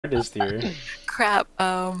artist here. Crap.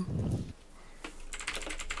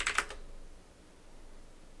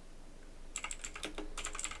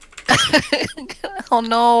 Oh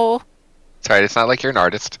no. It's alright, it's not like you're an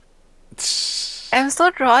artist. I'm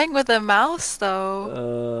still drawing with a mouse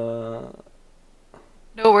though.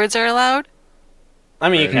 No words are allowed? I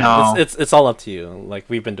mean, you can, No. it's all up to you. Like,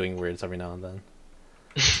 we've been doing words every now and then.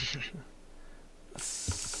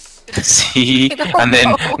 See? And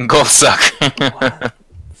then go suck.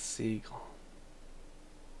 Seagull.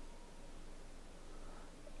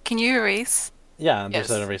 Can you erase? Yeah, there's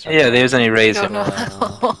Yes. an eraser. Yeah, there's an eraser. Don't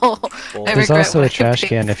know. Well, I There's regret also what a I trash picked.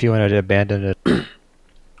 can if you wanted to abandon it. I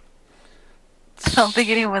don't think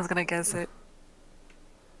anyone's gonna guess it.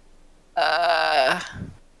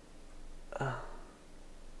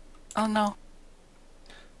 Oh no.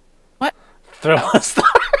 What? Throw a star.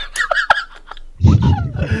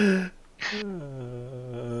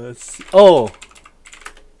 Oh.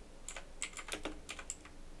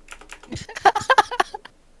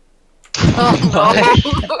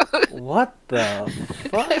 Oh no. What the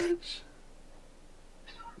fudge?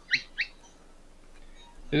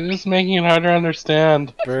 It's just making it harder to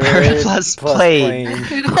understand. Bird plus plane.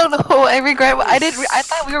 I don't know. I regret. I didn't. I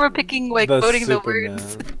thought we were picking like voting the Superman.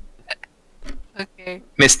 words. Okay.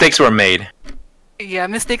 Mistakes were made. Yeah,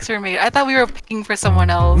 mistakes were made. I thought we were picking for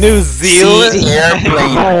someone else. New Zealand. Sea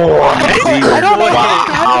airplane. I don't know Wow.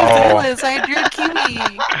 what New Zealand is. I drew kiwi.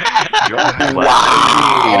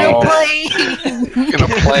 In a plane. In a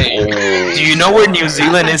plane. Do you know where New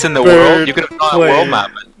Zealand is in the Bird world? You could have drawn a world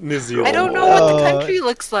map. New Zealand. I don't know what the country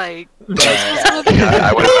looks like. I wouldn't have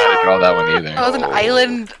had to draw that one either. Oh, it was an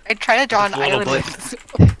island. I tried to draw an island.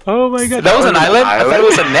 Oh my god. That was an island? I thought it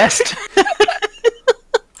was a nest.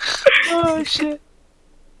 Oh shit.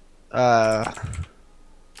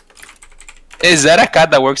 Is that a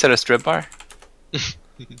cat that works at a strip bar?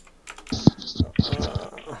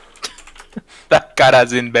 That cat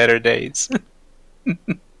has in better days.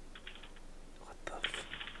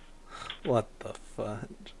 What the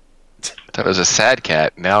fudge? Thought it was a sad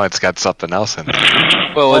cat. Now it's got something else in it.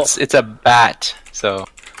 Well, it's a bat, so.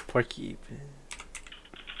 Porky.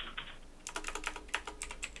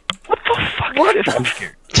 What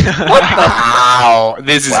the? Wow,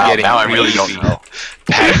 this is getting. now I really creepy. don't know.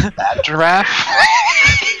 That giraffe?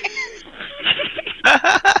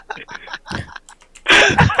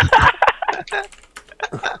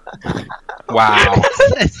 Wow. Why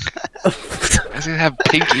does it have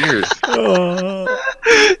pink ears?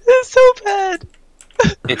 It's so bad.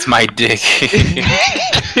 It's my dick.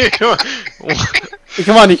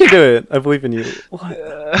 Come on, you can do it. I believe in you. What?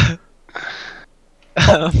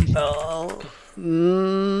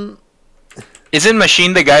 Isn't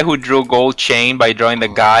Machine the guy who drew gold chain by drawing the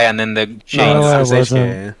guy and then the chain? No, I It's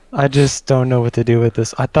wasn't. I just don't know what to do with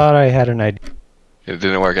this. I thought I had an idea. It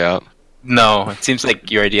didn't work out. No, it seems like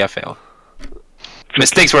your idea failed.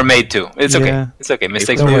 Mistakes were made too. It's okay. Yeah. It's okay.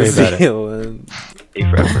 Mistakes Don't were worry made. about it. Zealand. A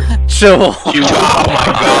for effort. Chill. Oh my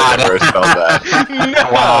god. Never spelled that.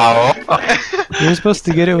 Wow. You're supposed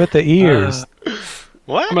to get it with the ears.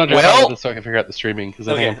 What? I'm gonna Well- well, this so I can figure out the streaming because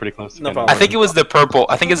I Okay. think I'm pretty close to No getting problem. I think it was the purple.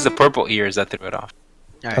 I think it's the purple ears that threw it off.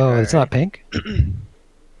 Oh, it's not pink?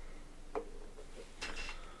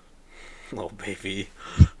 Oh, baby.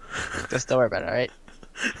 Just don't worry about it, alright?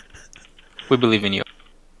 We believe in you.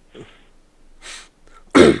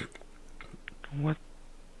 What?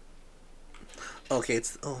 Okay,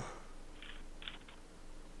 it's. Oh.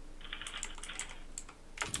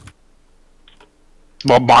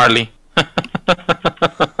 Bob Marley.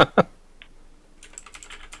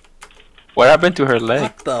 What happened to her leg?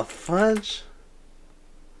 What the fudge?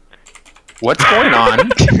 What's going on?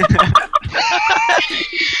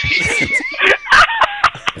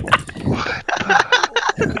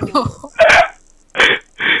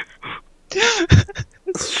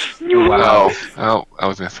 Wow. Oh, I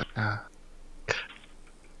was gonna say.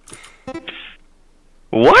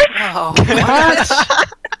 What? Oh.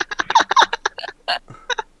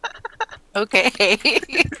 Okay.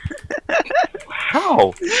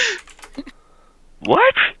 How?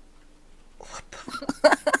 What?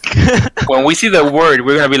 When we see the word,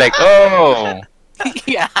 we're gonna be like, oh.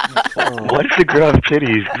 Yeah. What is the girl of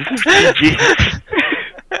titties? This is PG.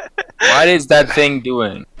 What is that thing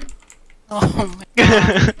doing? Oh my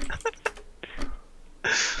god.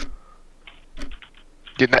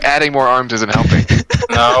 Adding more arms isn't helping.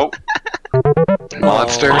 No.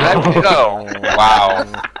 Monster. Oh. Wow.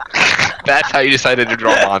 That's how you decided to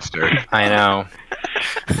draw monster. I know.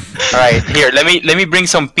 All right, here. Let me bring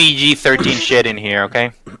some PG-13 shit in here,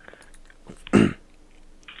 okay?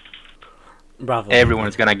 Bravo.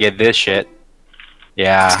 Everyone's gonna get this shit.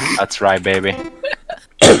 Yeah, that's right, baby.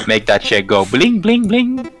 Make that shit go bling, bling,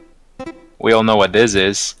 bling. We all know what this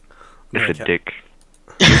is. It's a dick.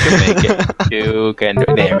 You can make it. You can.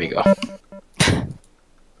 There we go.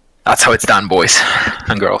 That's how it's done, boys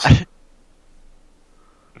and girls.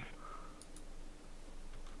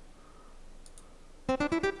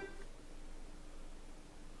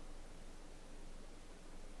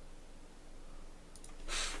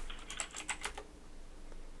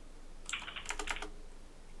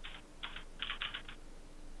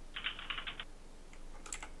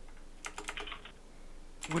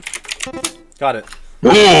 Got it.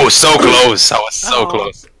 Ooh, so close. That was so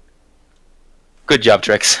close. Good job,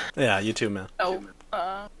 Trix. Yeah, you too, man. Oh.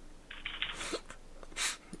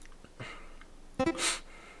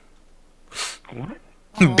 What?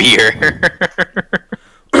 Beer.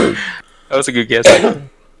 That was a good guess.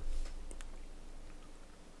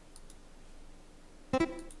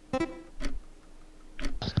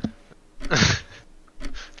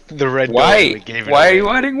 The red door Why? really gave it Why are away. you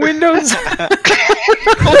adding windows? I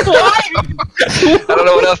don't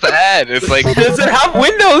know what else to add. It's like Does it have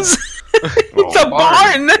windows? It's a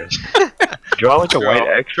barn. Draw like a white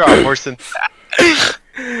X. Draw a horse and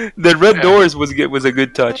The red doors was good. Was a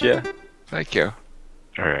good touch. Yeah. thank you.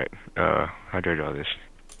 Alright, how do I draw this?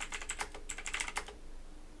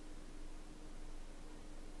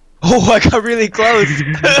 Oh, I got really close.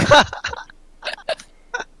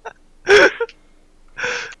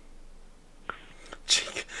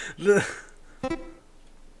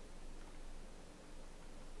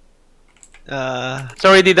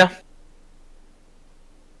 Sorry, Dida.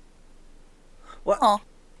 Oh.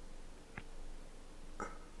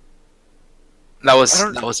 That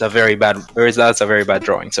was a very bad. That's a very bad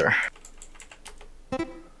drawing, sir.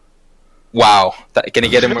 Wow. Can you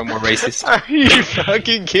get him more racist? Are you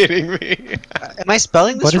fucking kidding me? Am I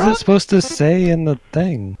spelling this What is wrong? it supposed to say in the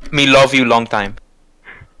thing? Me love you long time.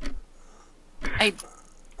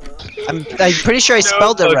 I'm pretty sure I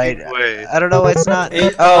spelled it right. Way. I don't know why it's not.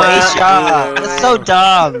 It- Oh, Asia. That's so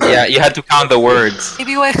dumb. Yeah, you had to count the words.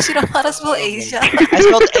 Maybe why you don't know how to spell Asia? I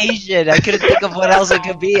spelled Asian. I couldn't think of what else it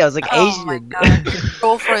could be. I was like, Oh my Asian. god. Your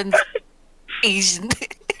girlfriend's Asian.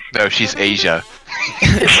 No, she's Asia.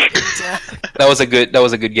 Asia. That was a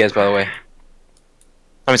good guess, by the way.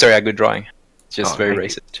 I'm sorry, a good drawing. It's just Oh, very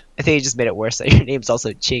thank racist. I think you just made it worse that your name's also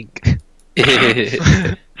Chink.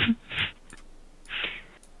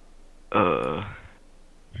 Mm.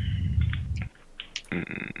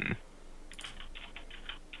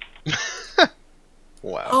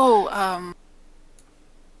 Wow. Oh,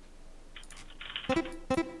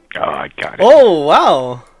 Oh, I got it. Oh,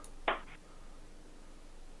 wow.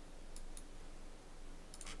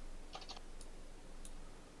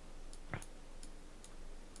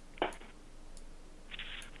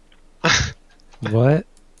 What?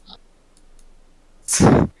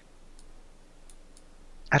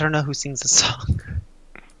 I don't know who sings the song.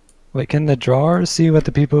 Wait, can the drawer see what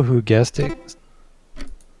the people who guessed it?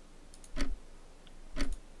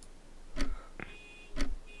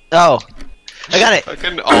 Oh, I got it.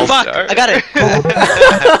 Fucking all-star. Fuck, I got it.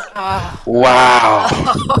 Wow.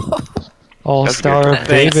 All-Star of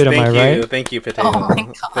David, am I right? Thank you, Potato. Oh my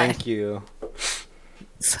God. Thank you.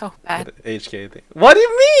 so bad. HK thing. What do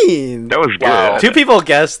you mean? That was good. Wow. Two people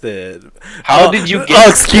guessed it. How Oh, did you oh, get?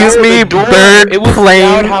 excuse through me, the door? bird It was plane. the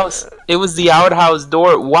outhouse. It was the outhouse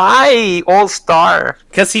door. Why All Star?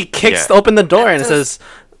 Because he kicks Yeah. open the door and it That's- says,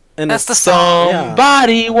 and that's it's- the song. Yeah.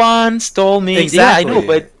 Somebody once told me. Exactly. Yeah, I know,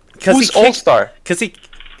 but 'Cause who's he kicked- All Star? Because he,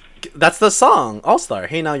 that's the song, All Star.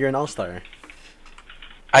 Hey, now you're an All Star.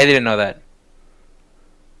 I didn't know that.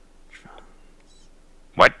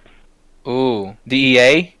 What? Ooh,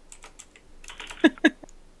 DEA.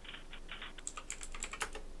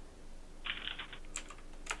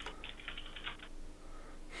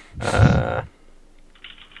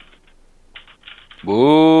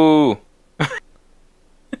 Boo.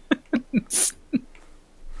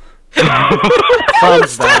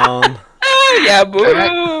 Thumbs down. Yeah,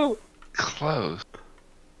 boo. Close.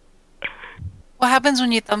 What happens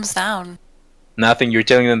when you thumbs down? Nothing. You're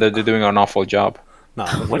telling them that they're doing an awful job. No,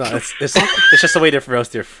 it's just a way to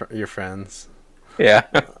roast your friends. Yeah.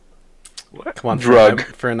 Come on, Drug.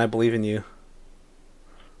 friend, I believe in you.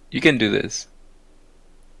 You can do this.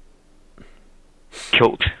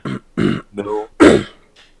 Kilt. No.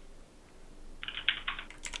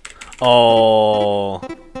 Oh.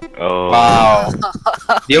 Oh. Wow.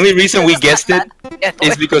 The only reason we guessed it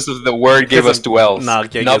is because of the word gave us 12. Not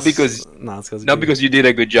because you did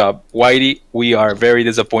a good job. Whitey, we are very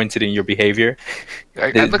disappointed in your behavior.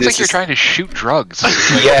 It Th- looks this like you're is- trying to shoot drugs.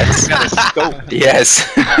 Yes. Got a scope. Yes.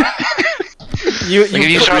 You Like, if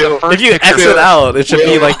you saw the first if you picture- exit out, it should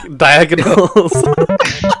be like diagonals.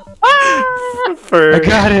 For I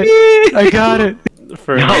got it. I got it.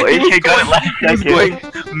 for No, AK got it last He was second.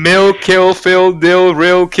 going mill, kill, fill, dill,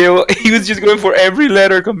 real, kill. He was just going for every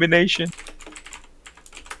letter combination.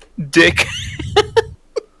 Dick.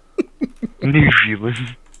 New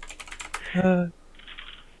Zealand.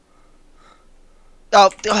 Oh,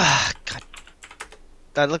 God.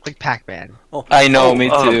 That looked like Pac-Man. I know, me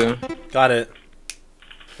too. got it.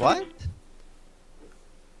 What?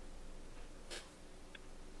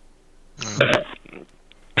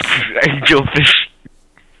 Angelfish.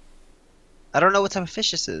 I don't know what type of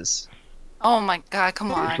fish this is. Oh my god,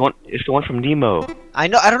 come on. It's the one from Nemo. I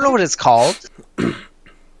don't know what it's called.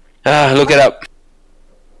 Look it up.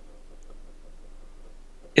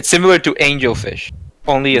 It's similar to angelfish,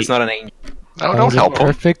 only it's not an angel. Oh, don't help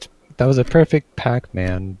him. That was a perfect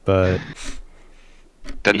Pac-Man, but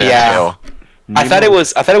Didn't Yeah. kill. I thought it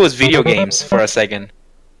was video games for a second.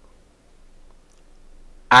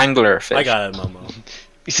 Anglerfish. I got it, Momo.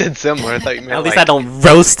 You said similar. I thought you meant At least like, I don't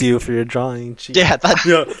roast you for your drawing. Jeez. Yeah, that.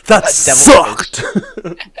 Yeah, that sucked.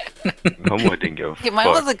 Momo didn't give a Yeah, mine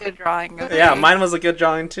fuck. was a good drawing. Okay? Yeah, mine was a good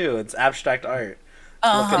drawing too. It's abstract art.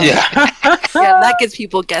 Uh-huh. Yeah. Yeah, that gets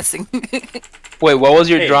people guessing. Wait, what was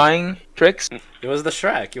your Hey. drawing, Tricks? It was the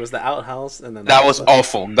Shrek. It was the outhouse, and then That was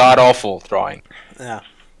awful. God awful drawing. Yeah,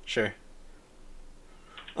 sure.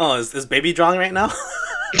 Oh, is baby drawing right now?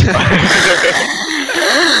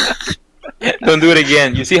 Don't do it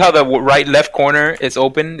again. You see how the right left corner is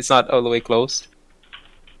open? It's not all the way closed.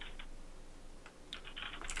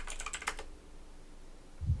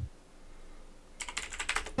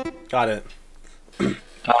 Got it.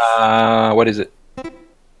 What is it?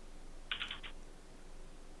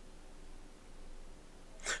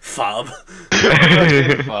 Fob.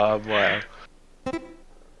 Bob, wow.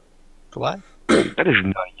 What? That is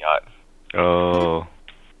not yacht. Oh.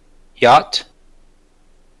 Yacht?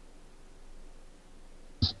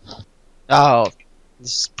 Oh.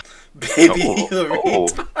 This- Baby, Oh, you oh.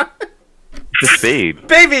 retard. It's a spade.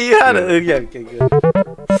 Baby, you had it. Yeah, okay, good.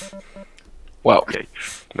 Wow.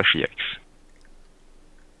 Yikes. That's yikes.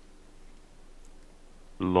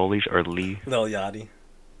 Lollies are Lee. Lil Yachty.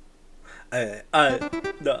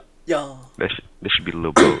 No, yeah. That should be a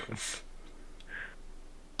little boat.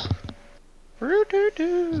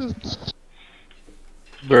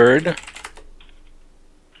 Bird.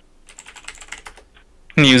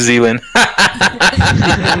 New Zealand.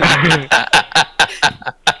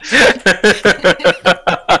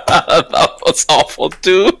 That was awful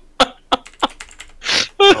too.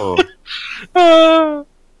 Oh.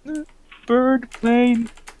 Bird plane.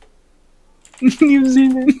 New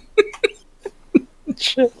Zealand.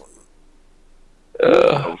 Shit.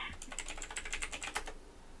 I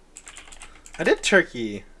did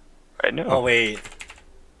turkey. I know. Oh wait.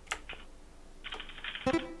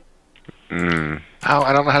 Mm. Oh,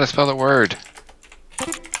 I don't know how to spell the word.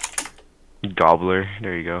 Gobbler.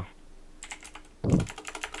 There you go.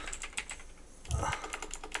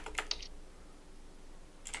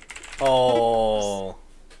 Oh.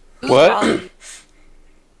 Who's What? Ollie?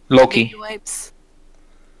 Loki. Baby wipes.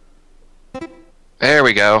 There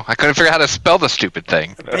we go. I couldn't figure out how to spell the stupid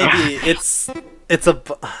thing. Baby, it's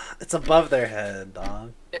above their head,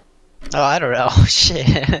 dog. Oh, I don't know. Shit.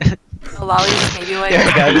 A lolly's baby wipes. There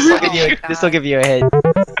we go. This will give you. Oh my This will God. give you a hint.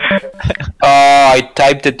 Oh, I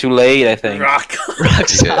typed it too late, I think. Rock. Rock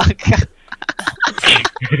sock.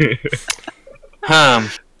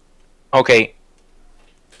 Okay.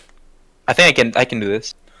 I think I can do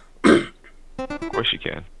this. Of course you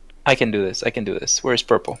can. I can do this. I can do this. Where's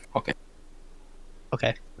purple? Okay.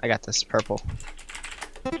 Okay, I got this. Purple.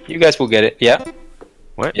 You guys will get it. Yeah.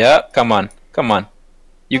 What? Yeah. Come on. Come on.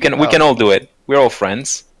 You can. We can all do it. We're all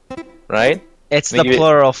friends, right? It's Let the me give you-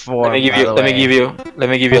 plural form. Let me give by you. the Let me way. give you. Let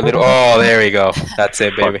me give you a little. Oh, there we go. That's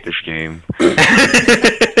it, Fuck baby. this game.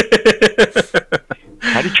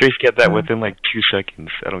 How did Trace get that within like 2 seconds?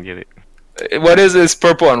 I don't get it. What is this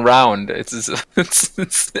purple and round? It's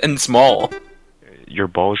and small. Your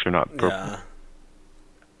balls are not purple. Yeah.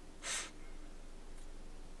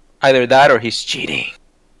 Either that or he's cheating.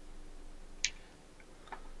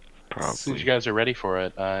 As soon as Probably. you guys are ready for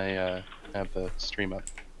it, I have the stream up.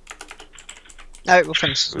 Alright, we'll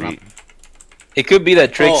finish this one Sweet. up. It could be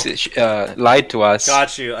that Trix lied to us.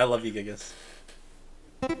 Got you. I love you, Gigas.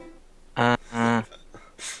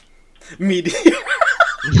 Media.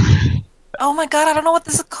 Oh my god, I don't know what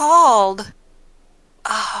this is called.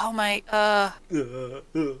 Oh my,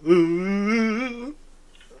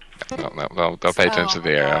 No, don't pay attention to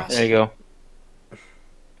the arrow. gosh. There you go.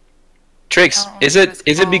 Tricks, Oh, is what it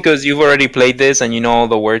it's called. because you've already played this and you know all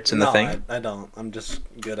the words in the No, thing? I don't. I'm just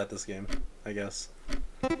good at this game, I guess.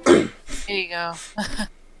 Here you go.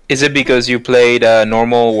 Is it because you played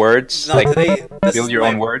normal words? No, like today this build is your my,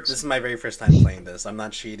 own words? This is my very first time playing this. I'm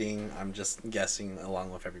not cheating. I'm just guessing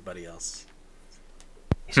along with everybody else.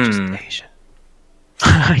 He's just Hmm. Asian.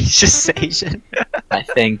 He's just Asian. I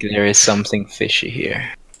think there is something fishy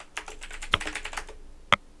here.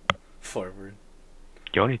 Forward.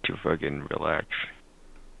 Y'all need to fucking relax.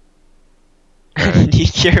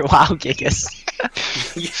 You're wow, Gigas.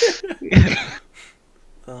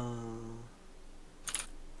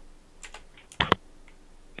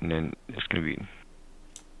 And then it's gonna be.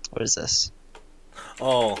 What is this?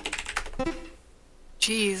 Oh,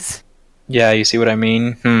 Jeez. Yeah, you see what I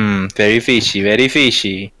mean? Very fishy, very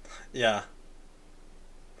fishy. yeah.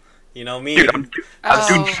 You know me, Dude, I'm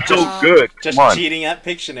doing so God. good. just Come on. cheating at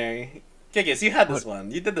Pictionary. Gigas, you had this one.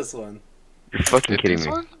 You did this one. You're fucking Did kidding this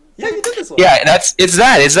me. one? Yeah, you did this one. Yeah, it's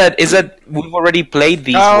that we've already played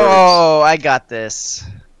these words. Oh, I got this.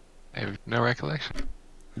 I have no recollection.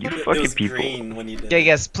 You It fucking was people. green when you did.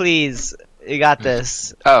 Gigas, please. You got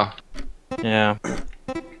this. Oh. Yeah.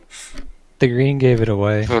 The green gave it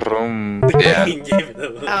away. Vroom. The Yeah. green gave it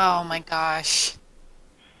away. Oh my gosh.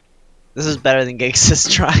 This is better than Gigas'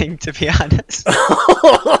 trying, to be honest.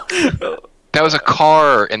 That was a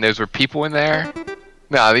car, and those were people in there.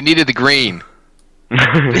 No, they needed the green.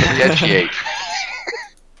 The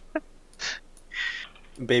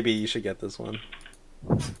Baby, you should get this one.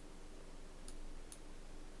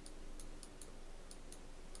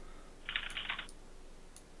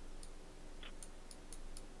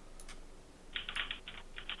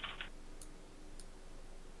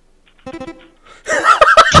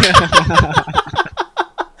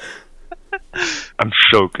 I'm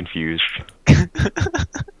so confused.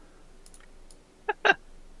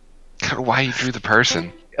 God, why you drew the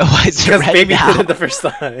person? Why is it Because red Baby now? did it the first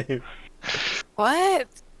time. What?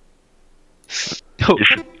 Oh,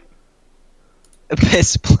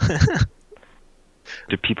 piss.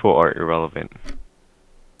 The people are irrelevant.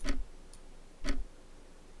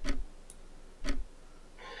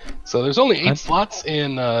 So there's only 8 I'm- slots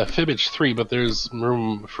in Fibbage 3, but there's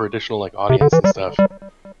room for additional like audience and stuff.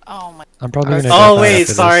 Oh my. I'm probably gonna. Oh drop out wait, after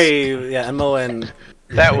this. sorry. Yeah, Mo and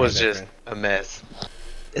That was just a mess.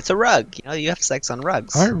 It's a rug. You know, you have sex on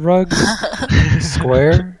rugs. Aren't rugs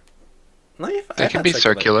square? No, you. They can be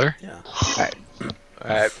circular. Yeah.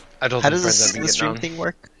 Alright. I told How some does friends this, I've been the getting stream on. thing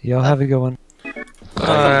work? Y'all have a good one.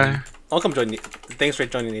 Welcome, join. Thanks for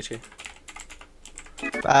joining, HK.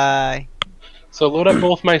 Bye. So load up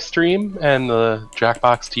both my stream and the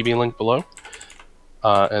Jackbox TV link below.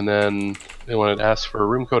 And then when it asks for a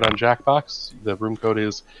room code on Jackbox, the room code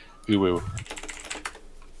is UWU.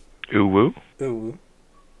 Ooh woo? Ooh.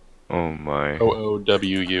 Oh my.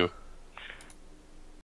 OOWU.